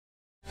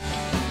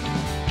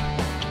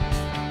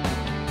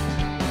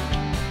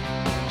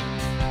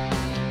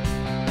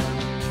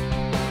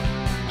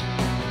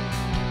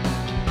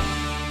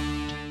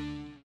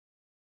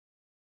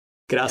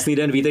Krásný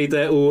den,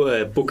 vítejte u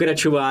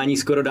pokračování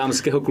skoro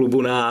dámského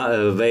klubu na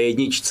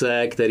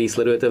V1, který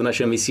sledujete v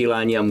našem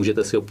vysílání a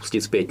můžete si ho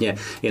pustit zpětně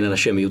i na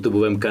našem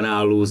YouTubeovém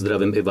kanálu.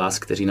 Zdravím i vás,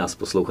 kteří nás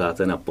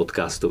posloucháte na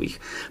podcastových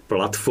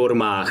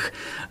platformách.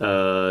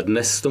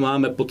 Dnes to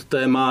máme pod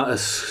téma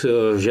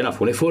žena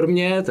v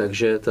uniformě,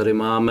 takže tady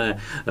máme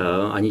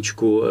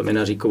Aničku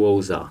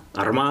Minaříkovou za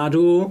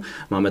armádu,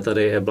 máme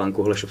tady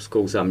Blanku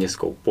Hlešovskou za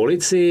městskou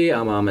policii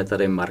a máme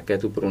tady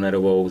Markétu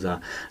Prunerovou za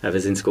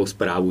Vězeňskou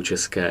správu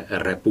České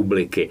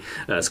republiky.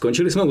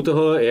 Skončili jsme u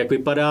toho, jak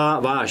vypadá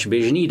váš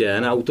běžný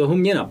den a u toho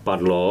mě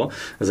napadlo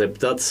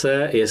zeptat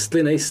se,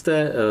 jestli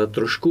nejste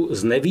trošku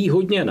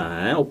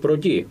znevýhodněné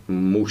oproti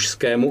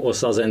mužskému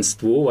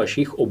osazenstvu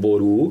vašich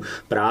oborů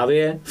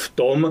právě v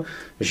tom,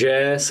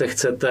 že se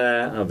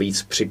chcete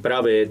víc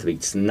připravit,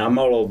 víc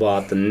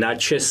namalovat,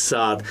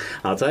 načesat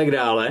a tak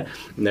dále.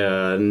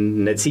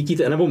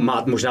 Necítíte, nebo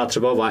možná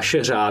třeba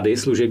vaše řády,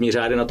 služební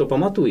řády na to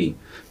pamatují.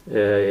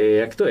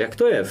 Jak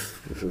to je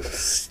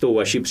s tou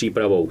vaší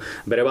přípravou?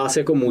 Bere vás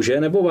jako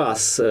muže nebo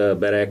vás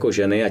bere jako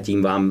ženy a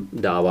tím vám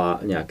dává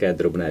nějaké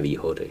drobné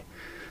výhody?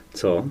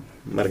 Co?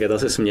 Markéta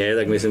se směje,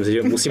 tak myslím si,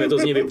 že musíme to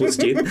z ní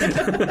vypustit.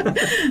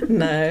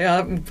 Ne,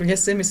 já úplně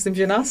si myslím,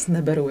 že nás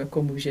neberou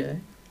jako muže.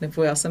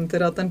 Nebo já jsem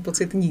teda ten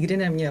pocit nikdy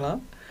neměla.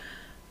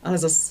 Ale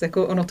zase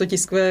jako ono to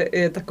tiskové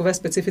je takové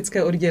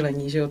specifické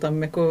oddělení, že jo,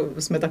 tam jako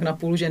jsme tak na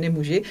půl ženy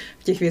muži,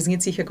 v těch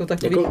věznicích jako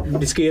takových... Jako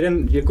vždycky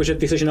jeden, jakože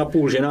ty seš na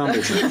půl žena a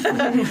muž.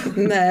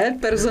 Ne,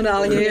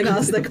 personálně je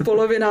nás tak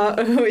polovina,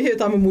 je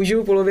tam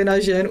mužů, polovina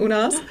žen u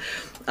nás.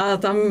 A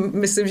tam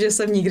myslím, že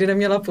jsem nikdy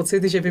neměla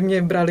pocit, že by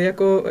mě brali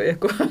jako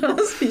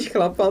spíš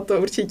chlapa,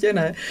 to určitě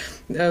ne.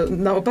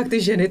 Naopak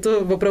ty ženy to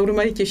opravdu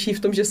mají těžší v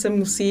tom, že se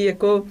musí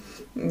jako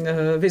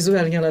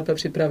vizuálně lépe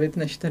připravit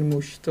než ten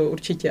muž. To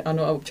určitě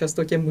ano a občas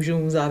to těm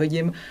mužům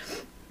závidím.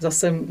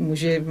 Zase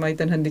muži mají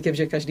ten handicap,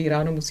 že každý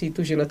ráno musí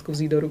tu žiletku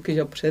vzít do ruky,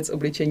 že před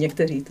obličej,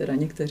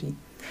 někteří.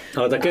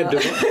 Ale také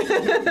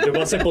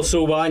doba se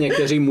posouvá,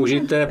 někteří muži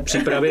té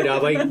přípravě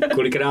dávají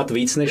kolikrát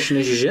víc než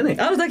ženy.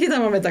 Ano, taky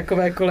tam máme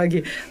takové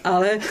kolegy,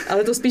 ale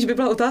to spíš by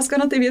byla otázka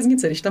na ty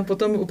věznice, když tam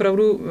potom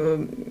opravdu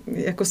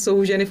jako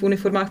jsou ženy v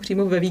uniformách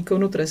přímo ve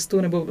výkonu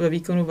trestu nebo ve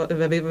výkonu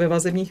ve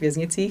vazebních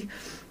věznicích,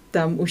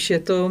 tam už je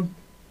to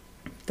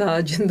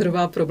ta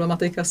genderová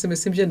problematika si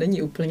myslím, že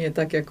není úplně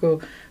tak jako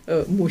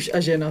muž a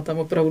žena. Tam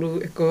opravdu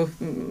jako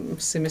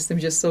si myslím,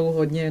 že jsou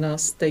hodně na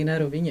stejné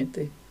rovině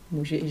ty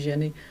muži i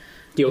ženy.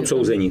 Ti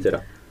odsouzení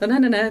teda.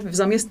 Ne, v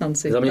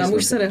zaměstnanci. Tam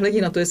už se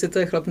nehledí na to, jestli to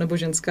je chlap nebo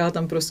ženská,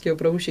 tam prostě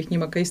opravdu všichni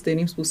makají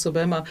stejným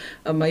způsobem a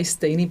mají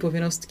stejné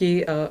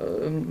povinnosti a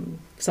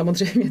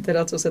samozřejmě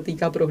teda, co se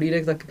týká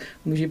prohlídek, tak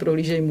muži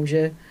prohlížejí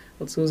muže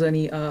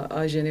odsouzený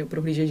a ženy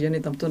prohlížejí ženy,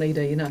 tam to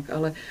nejde jinak,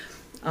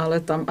 ale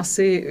tam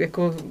asi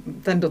jako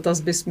ten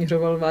dotaz by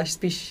směřoval váš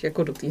spíš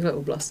jako do téhle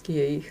oblasti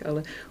jejich,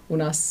 ale u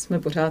nás jsme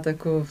pořád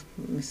jako,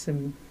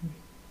 myslím,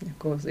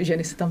 jako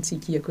ženy se tam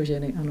cítí jako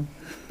ženy, ano,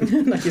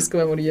 na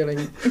tiskovém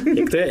oddělení.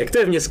 Jak to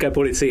je v městské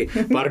policii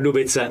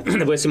Pardubice?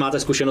 Nebo jestli máte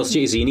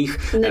zkušenosti i z jiných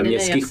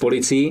městských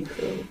policií?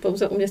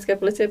 Pouze u městské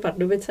policie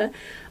Pardubice.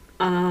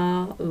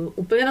 A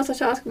úplně na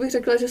začátku bych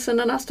řekla, že se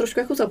na nás trošku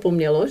jako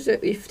zapomnělo, že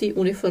i v té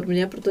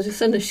uniformě, protože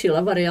se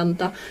nešila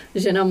varianta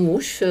žena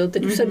muž,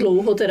 teď už se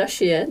dlouho teda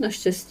šije,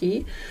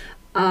 naštěstí.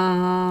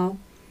 A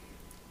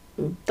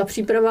ta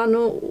příprava,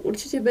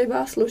 určitě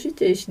bývá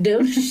složitější,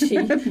 delší.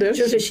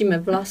 Že řešíme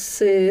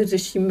vlasy,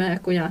 řešíme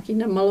jako nějaké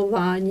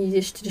namalování,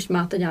 ještě když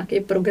máte nějaký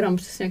program,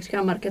 přesně jak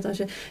říká Markéta,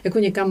 že jako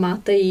někam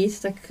máte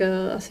jít, tak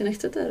asi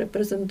nechcete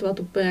reprezentovat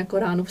úplně jako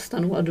ráno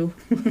vstanu a jdu.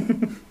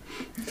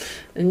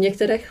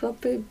 Některé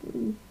chlapy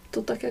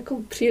to tak jako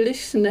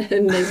příliš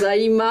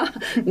nezajímá,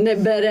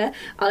 nebere,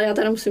 ale já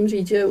teda musím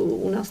říct, že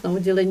u nás na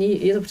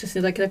oddělení je to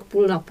přesně taky tak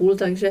půl na půl,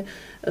 takže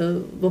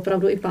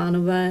opravdu i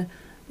pánové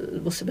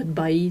o sebe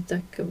dbají,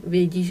 tak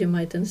vědí, že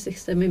mají ten styk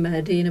s těmi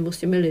médií nebo s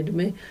těmi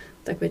lidmi,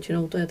 tak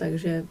většinou to je tak,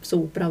 že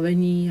jsou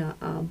upravení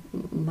a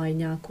mají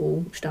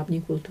nějakou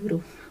štábní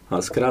kulturu.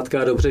 A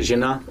zkrátka dobře,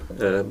 žena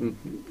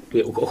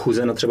je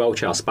ochuzena třeba o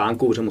část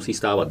spánku, že musí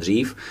stávat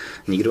dřív,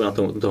 nikdo na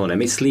toho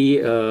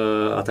nemyslí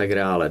a tak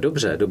dále.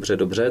 Dobře.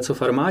 Co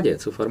v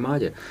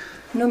armádě?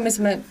 No my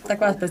jsme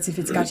taková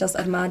specifická část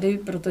armády,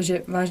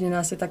 protože vážně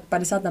nás je tak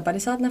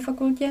 50/50 na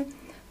fakultě,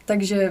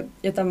 takže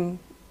je tam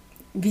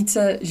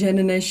více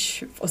žen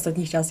než v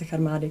ostatních částech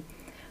armády.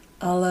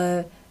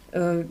 Ale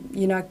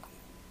jinak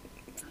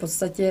v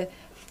podstatě,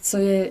 co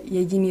je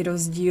jediný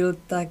rozdíl,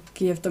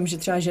 tak je v tom, že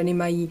třeba ženy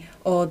mají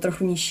o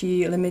trochu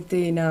nižší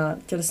limity na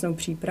tělesnou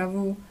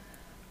přípravu,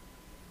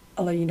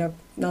 ale jinak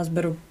nás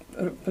berou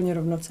plně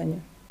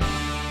rovnocenně.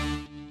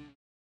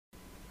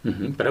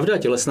 Pravda,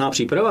 tělesná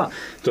příprava.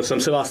 To jsem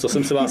se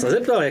vás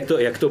nezeptal,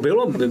 jak to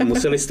bylo?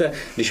 Museli jste,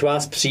 když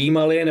vás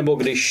přijímali, nebo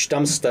když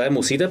tam jste,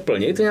 musíte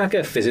plnit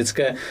nějaké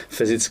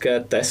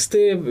fyzické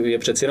testy? Je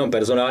přeci jenom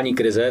personální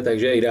krize,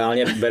 takže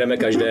ideálně bereme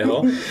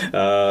každého.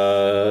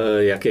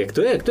 Jak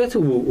to je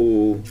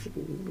u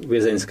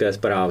vězeňské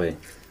správy?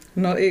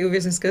 No i u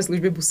vězeňské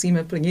služby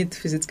musíme plnit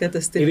fyzické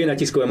testy. I vy na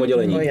tiskovém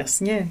oddělení. No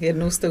jasně,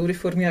 jednou jste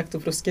uniformě, jak to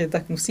prostě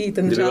tak musí.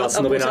 Ten kdyby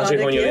vás novináři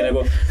honili,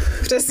 nebo...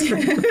 Přesně,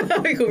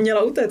 abych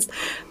uměla utéct.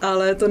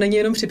 Ale to není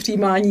jenom při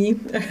přijímání.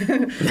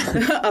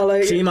 Ale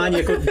přijímání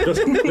jako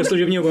do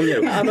služebního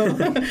poměru. Ano,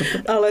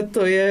 ale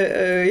to je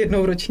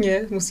jednou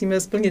ročně, musíme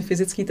splnit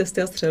fyzické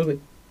testy a střelby.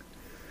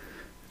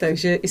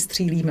 Takže i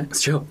střílíme. Z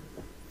čeho?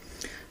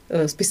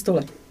 Z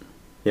pistole.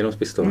 Jenom z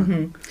pistole.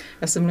 Mm-hmm.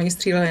 Já jsem loni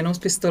střílela jenom z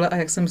pistole a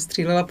jak jsem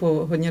střílela po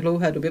hodně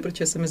dlouhé době,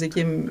 protože jsem mezi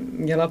tím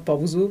měla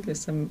pauzu, když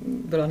jsem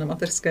byla na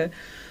mateřské,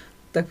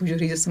 tak můžu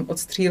říct, že jsem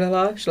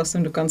odstřílela, šla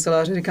jsem do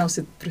kanceláře, říkám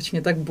si, proč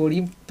mě tak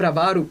bolí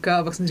pravá ruka,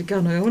 a pak jsem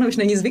říkala, no jo, ona už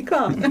není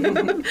zvyklá.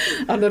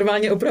 A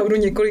normálně opravdu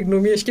několik dnů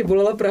mě ještě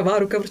bolela pravá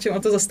ruka, protože ona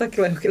to zase tak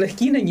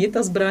lehký není,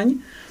 ta zbraň.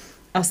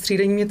 A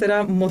střílení mě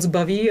teda moc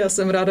baví a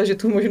jsem ráda, že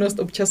tu možnost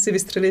občas si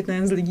vystřelit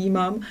nejen z lidí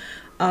mám,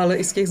 ale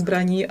i z těch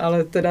zbraní,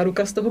 ale teda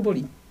ruka z toho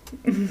bolí.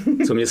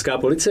 Co městská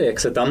policie,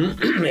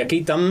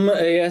 jaký tam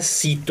je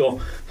síto,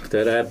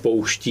 které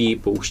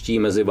pouští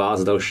mezi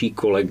vás další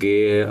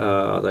kolegy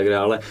a tak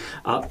dále.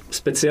 A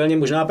speciálně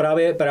možná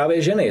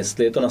právě ženy,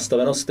 jestli je to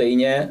nastaveno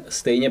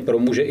stejně pro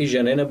muže i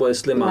ženy, nebo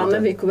jestli máte... Máme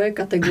věkové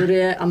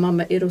kategorie a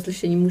máme i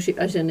rozlišení muži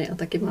a ženy a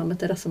taky máme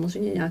teda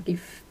samozřejmě nějaký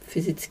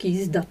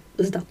fyzický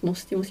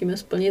zdatnosti musíme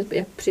splnit,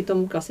 jak při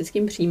tom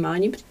klasickém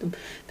přijímání, při tom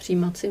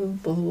přijímacím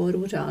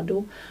pohovoru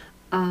řádu.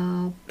 A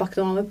pak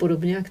to máme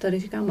podobně, jak tady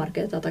říká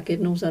Markéta, tak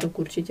jednou za rok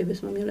určitě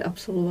bychom měli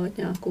absolvovat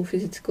nějakou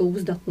fyzickou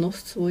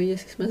zdatnost svoji,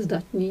 jestli jsme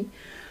zdatní.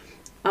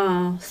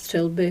 A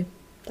střelby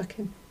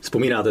taky.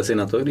 Vzpomínáte si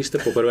na to, když jste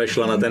poprvé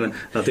šla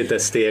na ty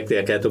testy,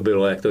 jaké to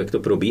bylo, jak to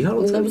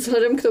probíhalo? No,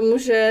 vzhledem k tomu,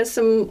 že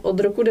jsem od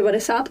roku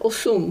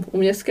 98 u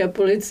městské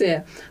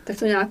policie, tak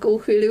to nějakou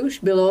chvíli už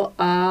bylo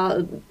a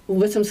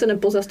vůbec jsem se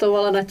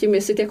nepozastavovala nad tím,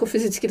 jestli jako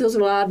fyzicky to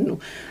zvládnu.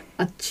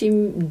 A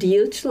čím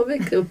díl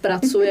člověk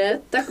pracuje,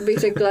 tak bych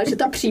řekla, že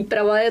ta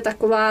příprava je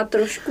taková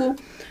trošku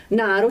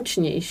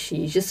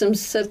náročnější, že jsem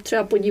se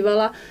třeba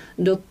podívala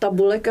do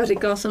tabulek a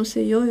říkala jsem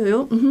si,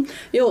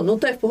 jo, no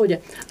to je v pohodě.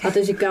 A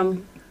teď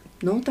říkám,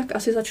 no tak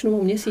asi začnu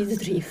o měsíc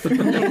dřív.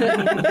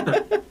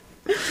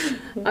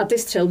 A ty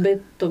střelby,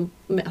 to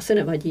mi asi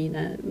nevadí,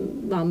 ne?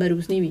 Máme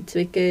různý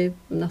výcviky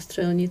na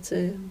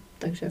střelnici,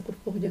 takže jako v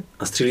pohodě.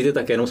 A střílíte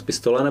také jenom z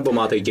pistole, nebo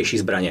máte i těžší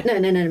zbraně?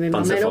 Ne, my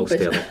máme jenom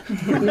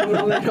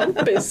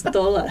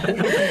pistole.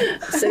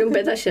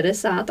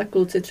 7,65 a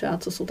kluci třeba,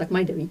 co jsou, tak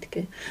mají 9.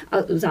 A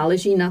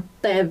záleží na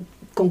té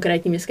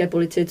konkrétní městské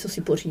policii, co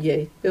si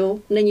pořídějí. Jo?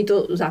 Není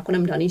to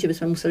zákonem daný, že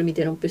bychom museli mít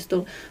jenom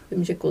pistol.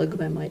 Vím, že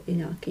kolegové mají i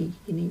nějaký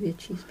jiný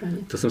větší zbraně.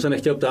 To jsem se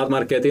nechtěl ptát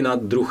Markéty na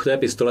druh té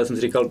pistole. Jsem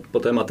si říkal, po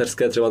té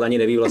mateřské třeba ani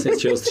neví vlastně, z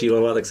čeho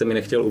střílela, tak jsem mi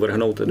nechtěl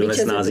uvrhnout do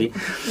nesnází.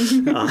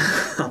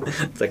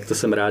 Tak to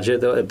jsem rád, že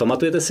to...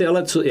 Pamatujete si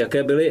ale,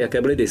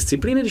 jaké byly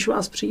disciplíny, když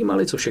vás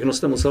přijímali? Co všechno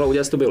jste musela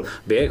udělat? To byl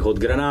běh hod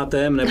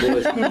granátem, nebo...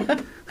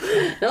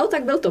 No,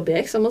 tak byl to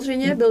běh,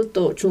 samozřejmě, byl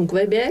to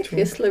člunkový běh,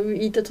 jestli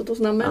víte, co to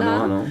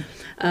znamená. Ano.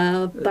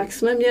 Pak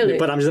jsme měli...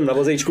 Vypadám, že jsem na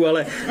vozejčku,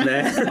 ale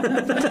ne.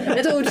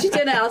 Ne, to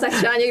určitě ne, ale tak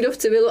třeba někdo v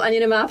civilu ani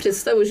nemá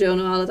představu, že jo,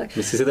 no, ale tak...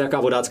 Myslíte si, to je nějaká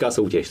vodácká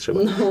soutěž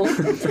třeba? No.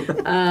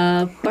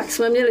 Pak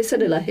jsme měli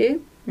sedy-lehy,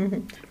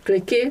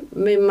 kliky,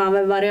 my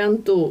máme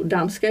variantu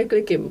dámské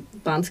kliky,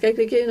 pánské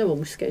kliky, nebo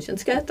mužské,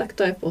 ženské, tak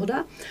to je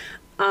pohoda.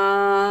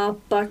 A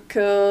pak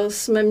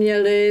jsme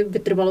měli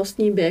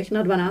vytrvalostní běh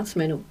na 12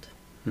 minut.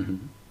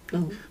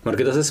 No.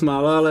 Markéta se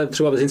smála, ale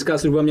třeba vězeňská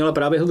služba měla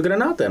právě hod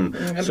granátem,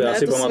 co já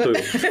si pamatuju.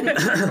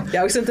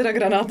 Já už jsem teda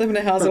granátem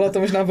neházela, to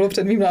možná bylo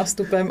před mým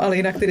nástupem, ale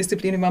jinak ty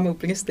disciplíny máme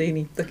úplně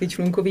stejný. Taky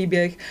člunkový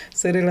běh,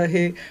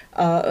 sedy-lehy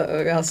a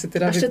já si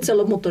teda... Ještě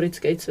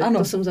celomotorický cvik, ano.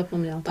 To jsem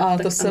zapomněla.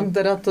 Jsem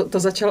teda, to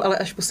začal ale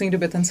až v poslední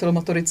době ten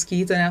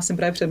celomotorický, ten já jsem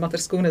právě před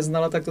mateřskou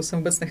neznala, tak to jsem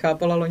vůbec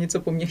nechápala, loni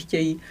co po mně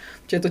chtějí.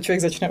 Protože to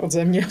člověk začne od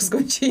země a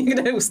skončí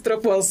někde u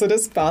stropu a se jde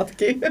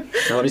zpátky.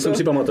 Ale musím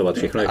si pamatovat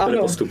všechno, jak to jde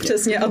postupně.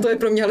 Přesně, a to je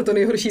pro mě ale to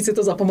nejhorší si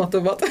to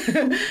zapamatovat.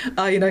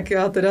 A jinak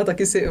já teda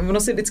taky si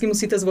vždycky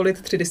musíte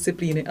zvolit 3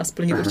 disciplíny a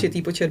splnit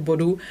určitý počet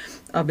bodů,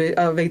 a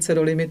vejít se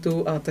do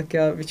limitu, a tak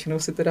já většinou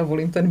si teda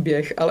volím ten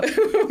běh, ale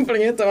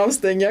úplně to mám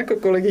stejně jako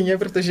kolegyně,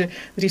 protože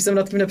dřív jsem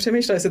nad tím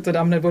nepřemýšlela, jestli to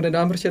dám nebo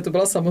nedám, protože to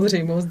byla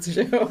samozřejmost,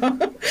 že jo.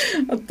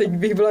 A teď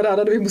bych byla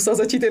ráda, kdybych musela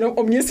začít jenom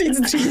o měsíc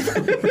dřív.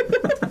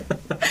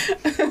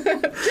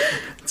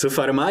 Co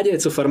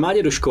v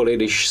armádě do školy,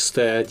 když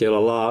jste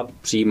dělala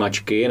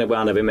přijímačky, nebo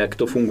já nevím, jak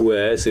to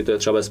funguje, jestli to je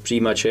třeba bez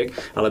přijímaček,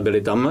 ale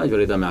byly tam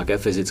nějaké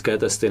fyzické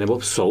testy,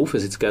 nebo jsou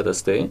fyzické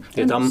testy?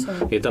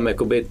 Je tam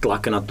jakoby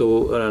tlak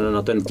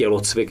na ten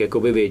tělocvik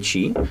jakoby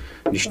větší,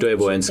 když to je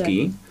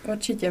vojenský?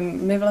 Určitě.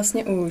 My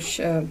vlastně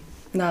už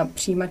na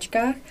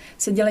přijímačkách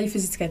se dělají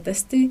fyzické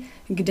testy,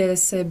 kde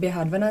se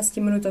běhá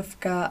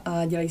 12-minutovka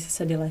a dělají se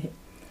sedy-lehy.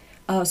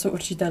 A jsou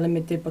určité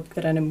limity, pod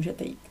které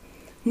nemůžete jít.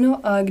 No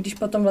a když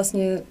potom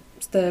vlastně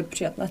jste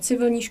přijat na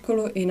civilní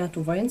školu i na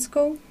tu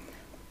vojenskou,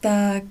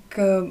 tak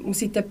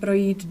musíte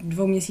projít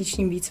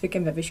 2měsíčním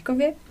výcvikem ve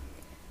Vyškově,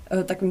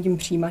 takovým tím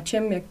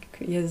přijímačem, jak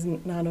je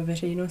znáno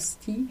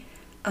veřejností.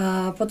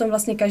 A potom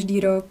vlastně každý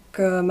rok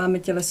máme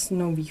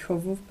tělesnou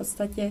výchovu v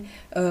podstatě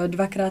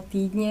 2krát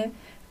týdně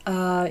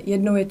a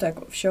jednou je to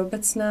jako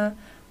všeobecná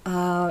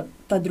a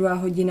ta druhá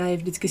hodina je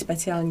vždycky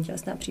speciální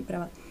tělesná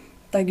příprava.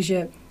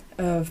 Takže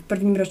v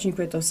prvním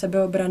ročníku je to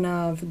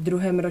sebeobrana, v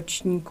druhém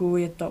ročníku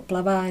je to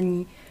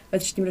plavání, ve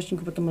třetím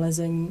ročníku potom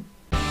lezení.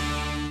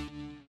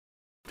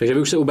 Takže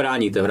vy už se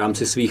ubráníte v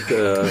rámci svých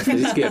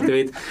fyzických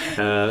aktivit,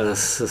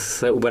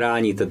 se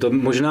ubráníte. To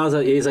možná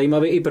je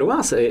zajímavé i pro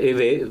vás. I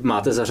vy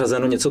máte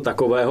zařazeno něco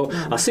takového.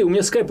 Asi u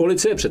městské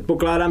policie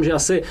předpokládám, že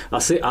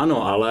asi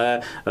ano, ale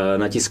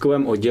na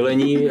tiskovém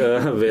oddělení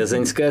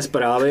vězeňské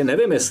správy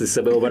nevím, jestli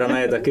sebeobrana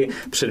je taky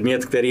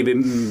předmět, který by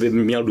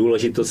měl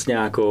důležitost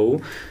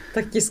nějakou.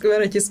 Tak tiskové,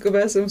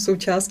 netiskové jsem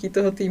součástí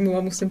toho týmu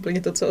a musím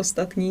plnit to, co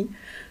ostatní.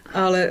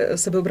 Ale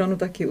sebeobranu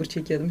taky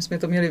určitě. My jsme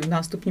to měli v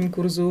nástupním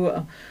kurzu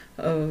a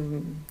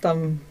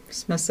tam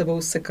jsme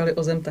sebou sekali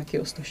o zem taky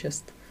o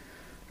 106.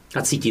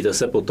 A cítíte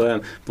se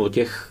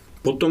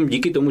potom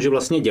díky tomu, že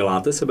vlastně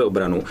děláte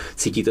sebeobranu,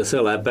 cítíte se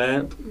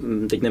lépe,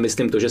 teď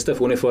nemyslím to, že jste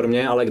v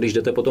uniformě, ale když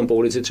jdete potom po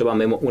ulici třeba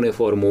mimo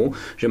uniformu,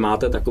 že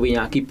máte takový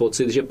nějaký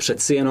pocit, že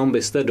přeci jenom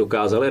byste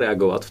dokázali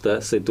reagovat v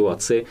té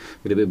situaci,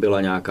 kdyby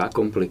byla nějaká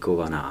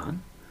komplikovaná?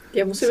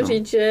 Já musím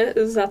říct, že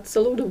za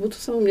celou dobu, co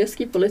jsem u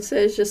městské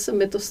policie, že se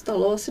mi to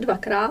stalo asi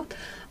 2krát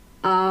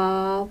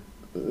a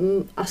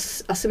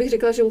asi bych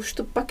řekla, že už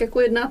to pak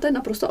jako jednáte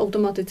naprosto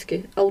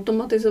automaticky.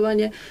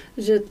 Automatizovaně,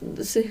 že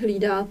si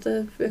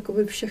hlídáte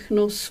jakoby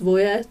všechno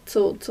svoje,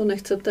 co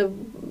nechcete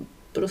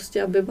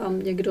prostě, aby vám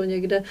někdo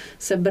někde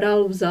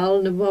sebral,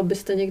 vzal nebo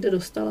abyste někde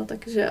dostala.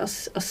 Takže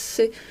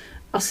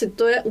asi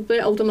to je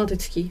úplně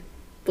automatický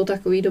po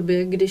takové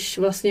době, když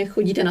vlastně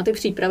chodíte na ty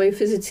přípravy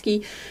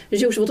fyzický,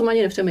 že už o tom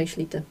ani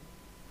nepřemýšlíte.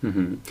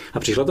 A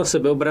přišla ta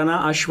sebeobrana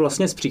až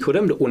vlastně s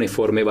příchodem do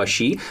uniformy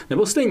vaší,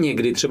 nebo jste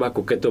někdy třeba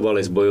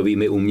koketovali s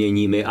bojovými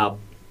uměními a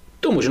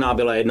to možná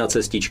byla jedna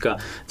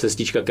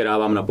cestička, která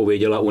vám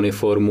napověděla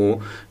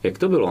uniformu. Jak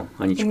to bylo,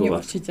 Aničko?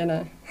 Určitě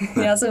ne.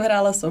 Já jsem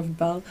hrála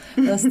softball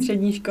na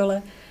střední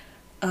škole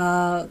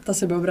a ta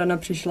sebeobrana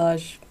přišla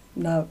až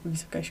na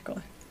vysoké škole.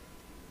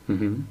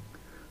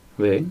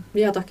 Vy?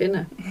 Já taky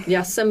ne.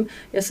 Já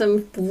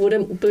jsem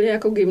původem úplně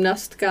jako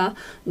gymnastka,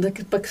 tak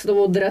pak se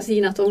to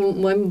odrazí na tom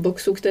mojem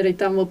boxu, který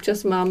tam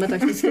občas máme,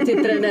 tak vždycky ty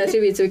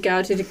trenéři,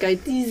 výcvikáři říkají,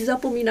 ty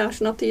zapomínáš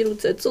na ty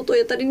ruce, co to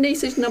je, tady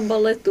nejseš na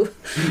baletu.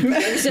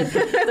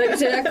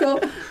 takže jako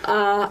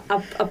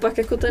a pak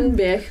jako ten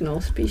běh,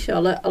 no spíš,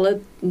 ale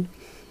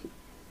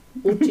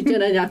určitě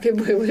ne nějaký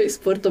bojový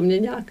sport, to mě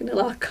nějak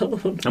nelákalo.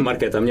 A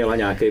Markéta měla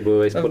nějaký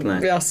bojový sport,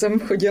 ne? Já jsem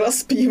chodila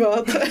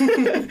zpívat,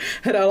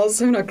 hrála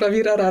jsem na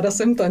klavír a ráda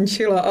jsem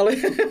tančila, ale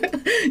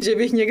že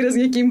bych někde s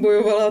někým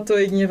bojovala, to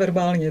jedině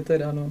verbálně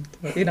teda, no.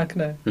 Jinak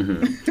ne.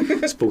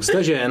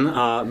 Spousta žen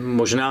a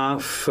možná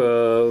v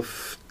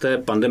té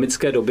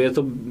pandemické době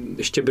to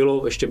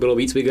ještě bylo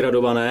víc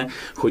vygradované,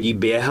 chodí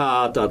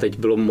běhat a teď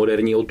bylo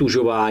moderní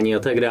otužování a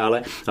tak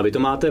dále. A vy to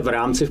máte v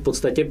rámci v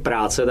podstatě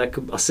práce, tak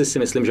asi si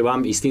myslím, že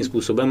vám jistým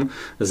způsobem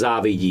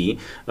závidí.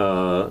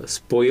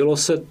 Spojilo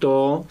se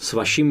to s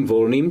vaším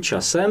volným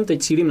časem?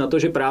 Teď cílím na to,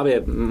 že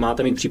právě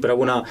máte mít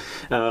přípravu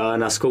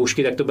na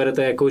zkoušky, tak to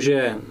berete jako,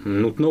 že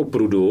nutnou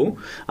prudu,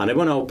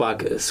 anebo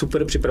naopak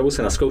super přípravu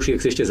se na zkoušky,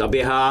 tak si ještě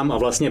zaběhám a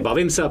vlastně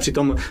bavím se a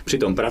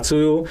přitom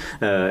pracuju.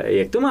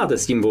 Jak to máte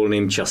s tím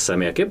volným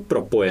časem? Jak je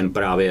propojen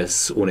právě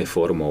s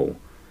uniformou?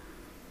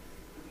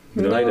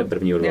 Kdo najde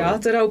první odvahu? Já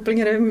teda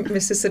úplně nevím,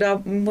 jestli se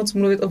dá moc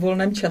mluvit o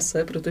volném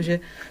čase, protože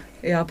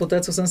já po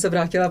té, co jsem se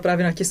vrátila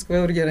právě na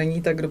tiskové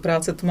oddělení, tak do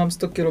práce tu mám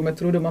 100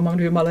 kilometrů, doma mám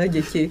 2 malé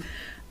děti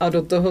a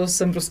do toho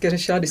jsem prostě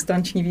řešila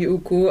distanční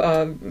výuku a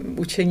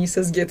učení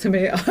se s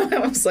dětmi a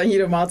psaní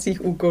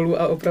domácích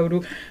úkolů a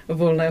opravdu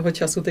volného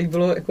času teď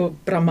bylo jako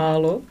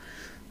pramálo.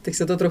 Teď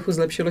se to trochu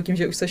zlepšilo tím,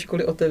 že už se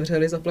školy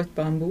otevřely, zaplať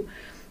pánbu.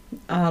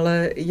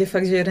 Ale je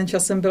fakt, že jeden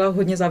čas jsem byla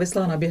hodně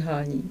závislá na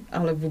běhání,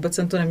 ale vůbec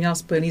jsem to neměla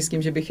spojený s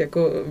tím, že bych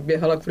jako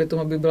běhala kvůli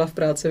tomu, abych byla v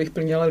práci, abych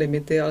plnila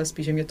limity, ale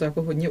spíš, že mě to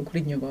jako hodně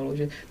uklidňovalo,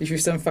 že když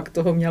už jsem fakt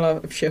toho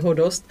měla všeho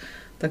dost,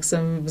 tak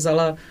jsem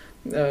vzala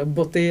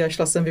boty a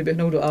šla jsem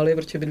vyběhnout do Aly,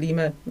 protože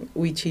bydlíme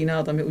u Jičína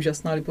a tam je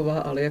úžasná lipová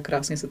Aly a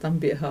krásně se tam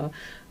běhá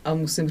a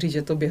musím říct,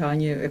 že to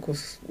běhání je jako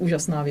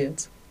úžasná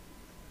věc.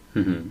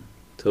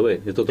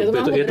 Je to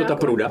ta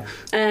pruda?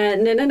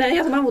 Ne,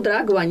 já to mám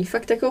odreagování.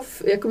 Fakt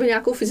jakoby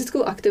nějakou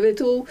fyzickou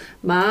aktivitu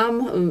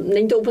mám.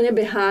 Není to úplně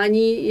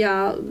běhání,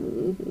 já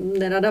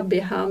nerada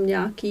běhám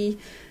nějaký,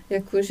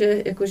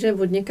 jakože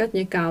odněkat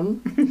někam.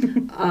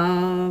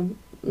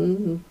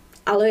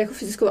 Ale jako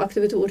fyzickou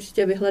aktivitu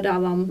určitě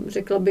vyhledávám.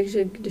 Řekla bych,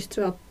 že když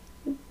třeba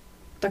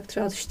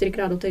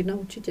 4krát do týdna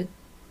určitě.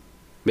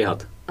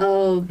 Běhat.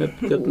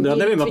 Já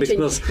nevím, abych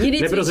nás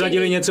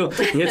neprozradili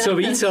něco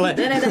víc, ale...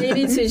 Ne,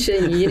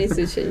 jiný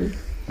cvičení.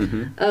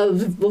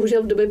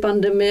 Bohužel v době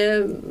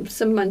pandemie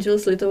jsem manžel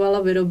slitoval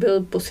a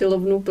vyrobil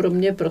posilovnu pro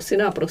mě, pro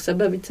syna a pro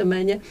sebe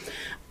víceméně.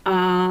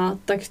 A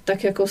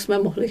tak jako jsme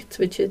mohli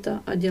cvičit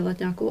a dělat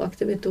nějakou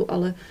aktivitu,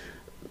 ale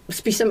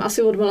spíš jsem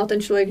asi odmala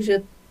ten člověk,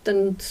 že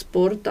ten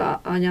sport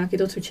a nějaké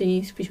to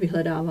cvičení spíš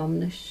vyhledávám,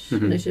 než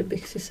že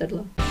bych si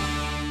sedla.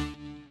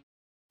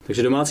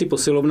 Takže domácí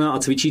posilovna a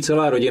cvičí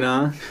celá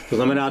rodina, to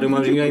znamená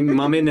doma, že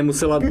mami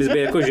nemusela být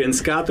jako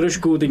ženská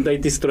trošku, teď tady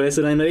ty stroje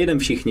se dají nejedem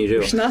všichni, že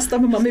jo? Už nás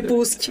tam mami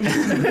pustí.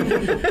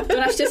 To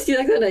naštěstí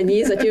takhle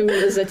není,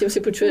 zatím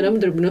si půjčuji jenom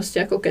drobnosti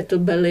jako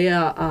kettlebelly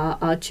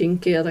a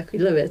činky a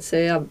takovéhle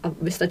věci a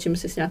vystačím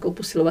si s nějakou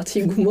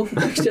posilovací gumou,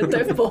 takže to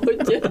je v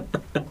pohodě.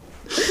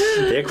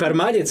 Jak v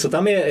armádě, co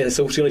tam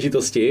jsou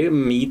příležitosti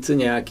mít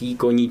nějaký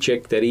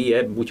koníček, který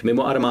je buď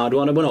mimo armádu,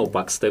 anebo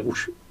naopak jste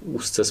už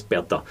úzce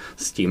spjata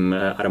s tím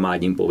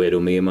armádním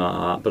povědomím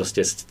a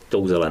prostě s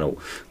tou zelenou?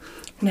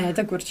 Ne,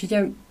 tak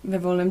určitě ve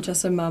volném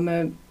čase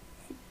máme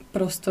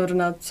prostor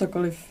na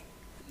cokoliv.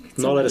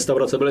 No ale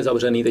restaurace byly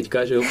zavřený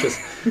teďka, že jo?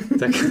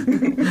 Tak.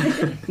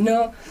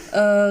 No,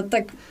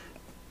 tak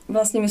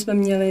vlastně my jsme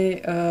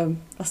měli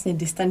vlastně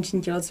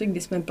distanční tělocvik,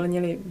 kdy jsme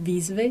plnili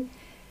výzvy.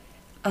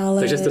 Ale...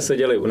 Takže jste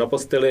seděli na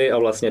posteli a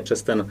vlastně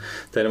přes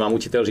ten vám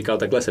učitel říkal,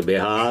 takhle se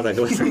běhá,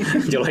 takhle se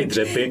dělají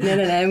dřepy.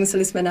 Ne,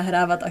 museli jsme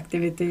nahrávat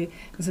aktivity,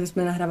 museli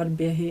jsme nahrávat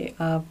běhy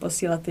a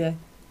posílat je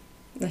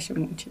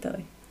našemu učiteli.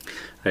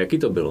 A jaký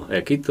to bylo?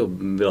 Jaký to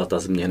byla ta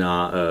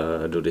změna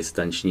do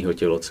distančního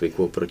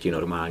tělocviku proti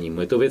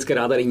normálnímu? Je to věc,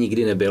 která tady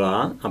nikdy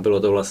nebyla a bylo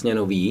to vlastně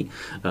nový.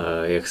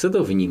 Jak se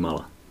to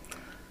vnímala?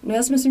 No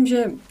já si myslím,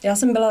 že já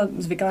jsem byla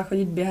zvyklá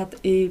chodit běhat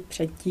i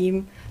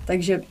předtím,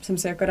 takže jsem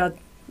si akorát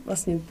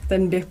vlastně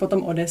ten běh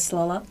potom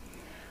odeslala,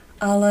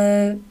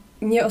 ale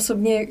mně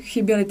osobně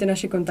chyběly ty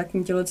naše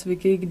kontaktní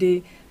tělocviky,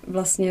 kdy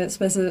vlastně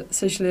jsme se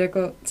sešli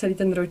jako celý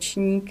ten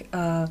ročník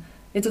a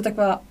je to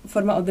taková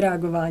forma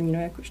odreagování,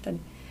 no jak už tady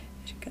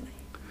říkali.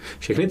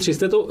 Všechny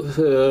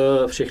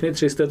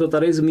tři jste to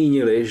tady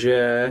zmínili,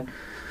 že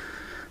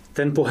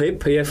ten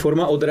pohyb je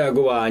forma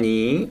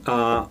odreagování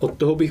a od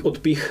toho bych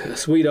odpích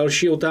svoji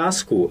další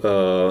otázku.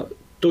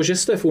 To, že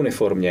jste v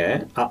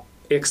uniformě a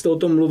jak jste o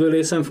tom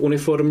mluvili, jsem v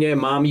uniformě,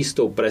 mám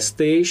jistou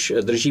prestiž,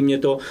 drží mě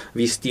to v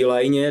jistý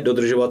lajně,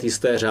 dodržovat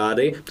jisté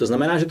řády. To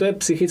znamená, že to je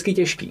psychicky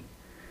těžký.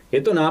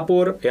 Je to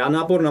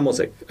nápor na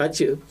mozek.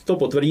 Ať to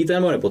potvrdíte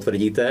nebo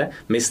nepotvrdíte,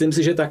 myslím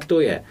si, že tak to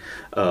je.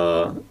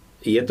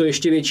 Je to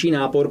ještě větší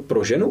nápor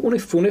pro ženu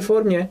v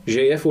uniformě,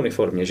 že je v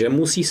uniformě, že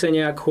musí se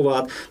nějak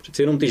chovat.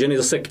 Přeci jenom ty ženy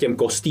zase k těm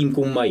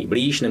kostýmkům mají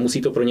blíž,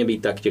 nemusí to pro ně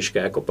být tak těžké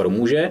jako pro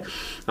muže,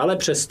 ale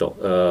přesto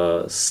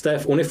jste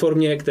v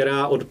uniformě,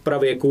 která od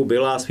pravěku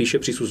byla spíše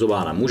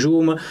přisuzována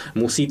mužům,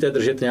 musíte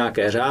držet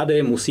nějaké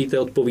řády, musíte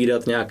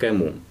odpovídat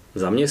nějakému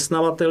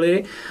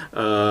zaměstnavateli,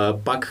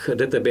 pak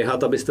jdete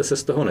běhat, abyste se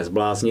z toho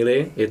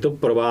nezbláznili. Je to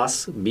pro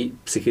vás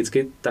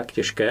psychicky tak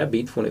těžké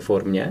být v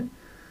uniformě?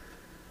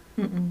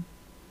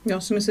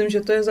 Já si myslím,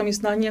 že to je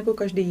zaměstnání jako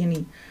každý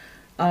jiný.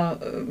 A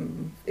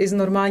i z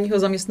normálního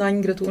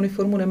zaměstnání, kde tu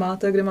uniformu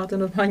nemáte, kde máte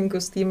normální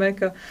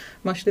kostýmek a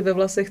mašly ve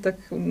vlasech, tak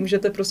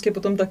můžete prostě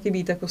potom taky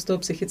být jako z toho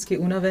psychicky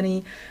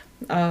unavený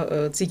a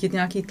cítit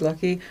nějaký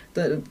tlaky.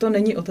 To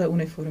není o té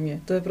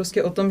uniformě. To je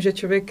prostě o tom, že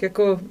člověk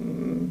jako...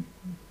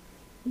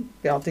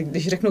 Já teď,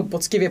 když řeknu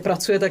poctivě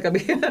pracuje, tak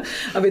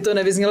aby to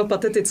nevyznělo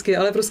pateticky,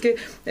 ale prostě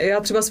já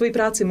třeba svoji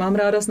práci mám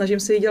ráda, snažím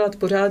se ji dělat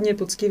pořádně,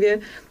 poctivě,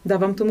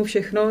 dávám tomu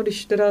všechno,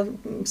 když teda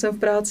jsem v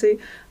práci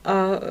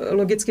a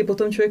logicky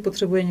potom člověk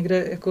potřebuje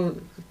někde jako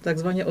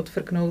takzvaně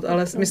odfrknout,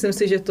 ale myslím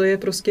si, že to je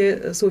prostě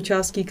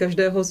součástí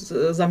každého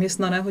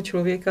zaměstnaného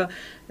člověka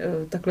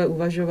takhle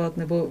uvažovat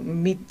nebo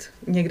mít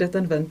někde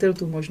ten ventil,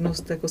 tu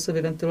možnost jako se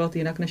vyventilovat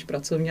jinak než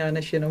pracovně,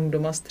 než jenom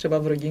doma třeba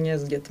v rodině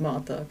s dětma a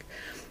tak.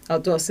 A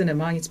to asi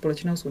nemá nic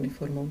společného s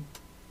uniformou.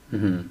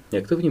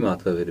 Jak to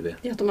vnímáte vy dvě?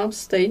 Já to mám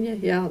stejně.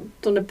 Já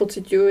to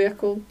nepociťuju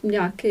jako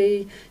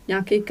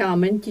nějaký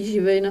kámen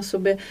tíživej na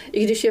sobě.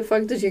 I když je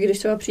fakt, že když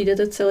třeba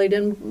přijdete celý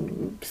den,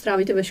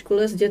 strávíte ve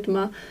škole s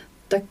dětma,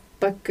 tak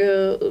pak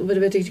ve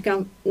dveřích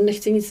říkám,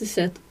 nechci nic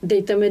slyšet,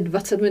 dejte mi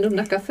 20 minut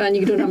na kafe a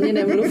nikdo na mě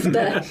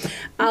nemluvte.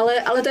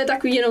 Ale to je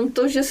takový jenom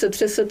to, že se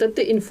třesete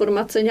ty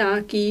informace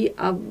nějaký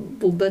a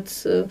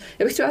vůbec...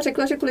 Já bych třeba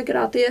řekla, že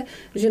kolikrát je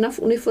žena v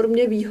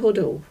uniformě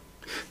výhodou.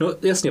 No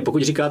jasně,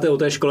 pokud říkáte o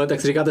té škole,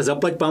 tak si říkáte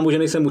zaplať pámu, že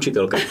nejsem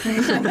učitelka.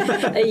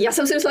 Já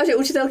jsem si myslela, že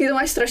učitelky to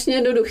mají strašně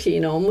jednoduchý.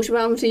 No. Můžu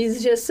vám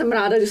říct, že jsem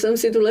ráda, že jsem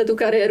si tu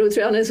kariéru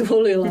třeba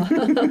nezvolila.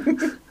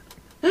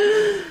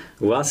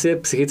 U vás je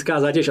psychická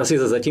zátěž asi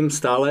zatím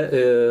stále,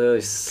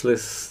 jestli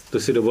to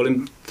si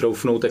dovolím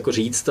troufnout jako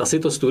říct, asi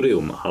to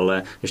studium,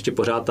 ale ještě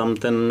pořád tam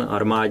ten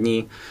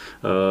armádní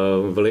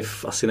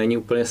vliv asi není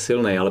úplně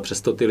silný, ale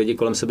přesto ty lidi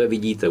kolem sebe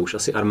vidíte, už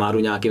asi armádu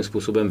nějakým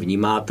způsobem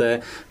vnímáte,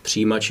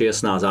 přijímač je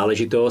jasná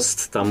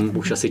záležitost, tam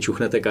už asi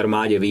čuchnete k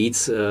armádě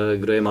víc,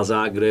 kdo je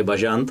mazák, kdo je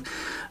bažant.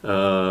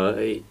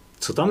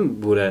 Co tam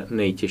bude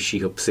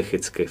nejtěžšího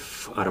psychicky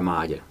v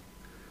armádě?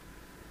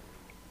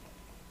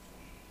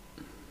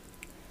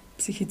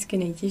 Psychicky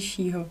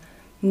nejtěžšího.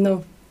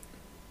 No,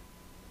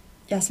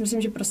 já si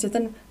myslím, že prostě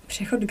ten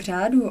přechod k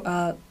řádu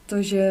a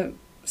to, že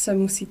se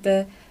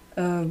musíte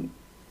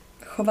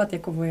chovat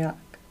jako voják,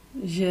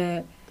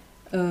 že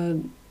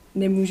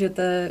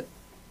nemůžete,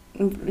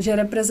 že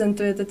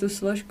reprezentujete tu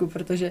složku,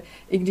 protože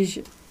i když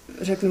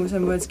řeknu,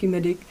 jsem vojenský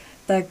medic,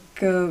 tak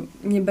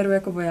mě beru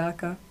jako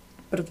vojáka,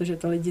 protože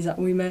to lidi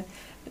zaujme.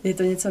 Je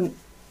to něco,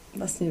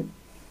 vlastně,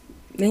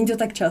 není to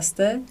tak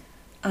časté,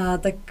 a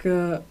tak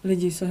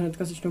lidi se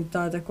hnedka začnou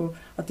ptát, jako,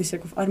 a ty jsi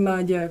jako v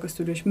armádě, jako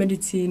studuješ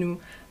medicínu,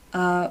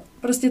 a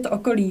prostě to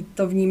okolí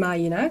to vnímá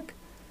jinak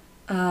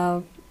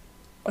a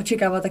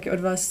očekává taky od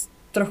vás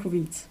trochu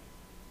víc.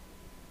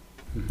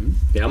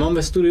 Já mám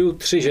ve studiu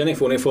 3 ženy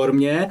v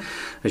uniformě,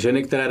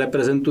 ženy, které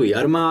reprezentují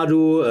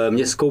armádu,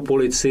 městskou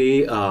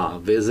policii a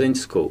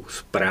vězeňskou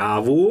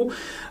správu.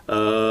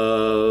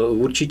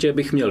 Určitě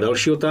bych měl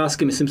další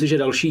otázky, myslím si, že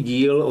další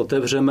díl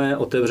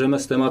otevřeme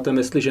s tématem,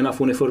 jestli žena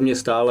v uniformě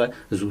stále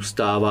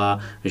zůstává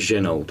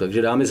ženou.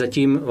 Takže dámy,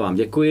 zatím vám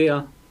děkuji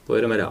a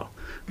pojedeme dál.